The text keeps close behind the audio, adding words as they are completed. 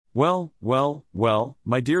Well,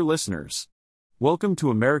 my dear listeners. Welcome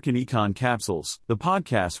to American Econ Capsules, the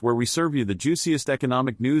podcast where we serve you the juiciest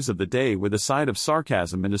economic news of the day with a side of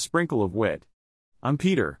sarcasm and a sprinkle of wit. I'm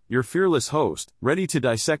Peter, your fearless host, ready to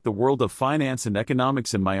dissect the world of finance and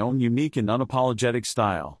economics in my own unique and unapologetic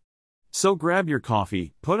style. So grab your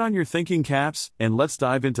coffee, put on your thinking caps, and let's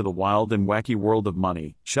dive into the wild and wacky world of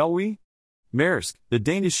money, shall we? Maersk, the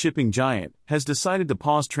Danish shipping giant, has decided to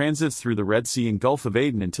pause transits through the Red Sea and Gulf of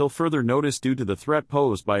Aden until further notice due to the threat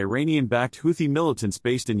posed by Iranian-backed Houthi militants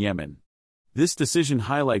based in Yemen. This decision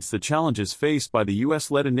highlights the challenges faced by the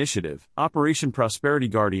U.S.-led initiative, Operation Prosperity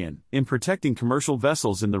Guardian, in protecting commercial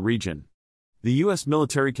vessels in the region. The U.S.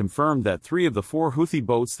 military confirmed that 3 of the 4 Houthi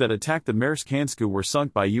boats that attacked the Maersk Hansku were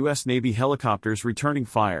sunk by U.S. Navy helicopters returning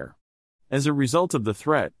fire. As a result of the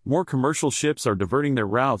threat, more commercial ships are diverting their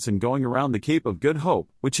routes and going around the Cape of Good Hope,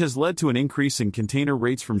 which has led to an increase in container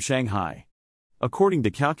rates from Shanghai. According to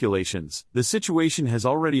calculations, the situation has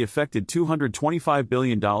already affected $225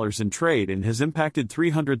 billion in trade and has impacted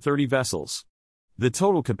 330 vessels. The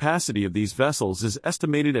total capacity of these vessels is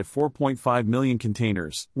estimated at 4.5 million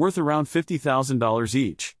containers, worth around $50,000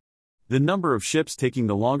 each. The number of ships taking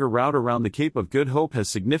the longer route around the Cape of Good Hope has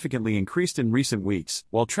significantly increased in recent weeks,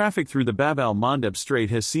 while traffic through the Bab al-Mandeb Strait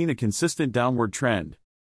has seen a consistent downward trend.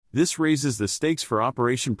 This raises the stakes for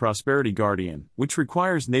Operation Prosperity Guardian, which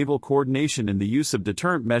requires naval coordination and the use of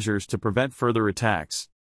deterrent measures to prevent further attacks.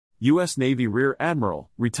 U.S. Navy Rear Admiral,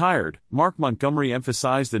 retired, Mark Montgomery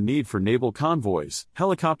emphasized the need for naval convoys,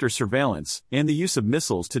 helicopter surveillance, and the use of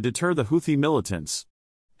missiles to deter the Houthi militants.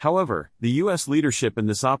 However, the U.S. leadership in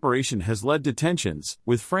this operation has led to tensions,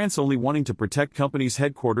 with France only wanting to protect companies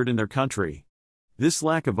headquartered in their country. This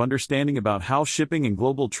lack of understanding about how shipping and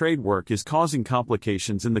global trade work is causing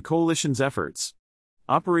complications in the coalition's efforts.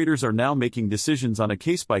 Operators are now making decisions on a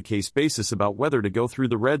case-by-case basis about whether to go through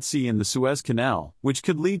the Red Sea and the Suez Canal, which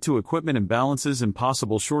could lead to equipment imbalances and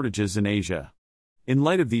possible shortages in Asia. In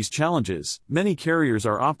light of these challenges, many carriers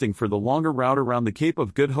are opting for the longer route around the Cape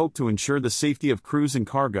of Good Hope to ensure the safety of crews and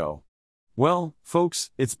cargo. Well,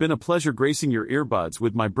 folks, it's been a pleasure gracing your earbuds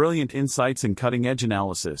with my brilliant insights and cutting-edge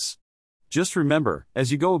analysis. Just remember,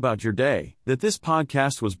 as you go about your day, that this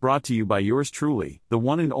podcast was brought to you by yours truly, the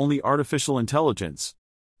one and only artificial intelligence.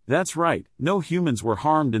 That's right, no humans were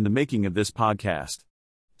harmed in the making of this podcast.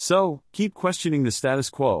 So, keep questioning the status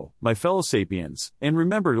quo, my fellow sapiens, and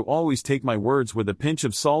remember to always take my words with a pinch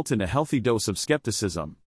of salt and a healthy dose of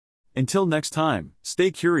skepticism. Until next time, stay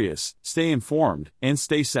curious, stay informed, and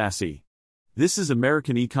stay sassy. This is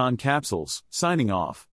American Econ Capsules, signing off.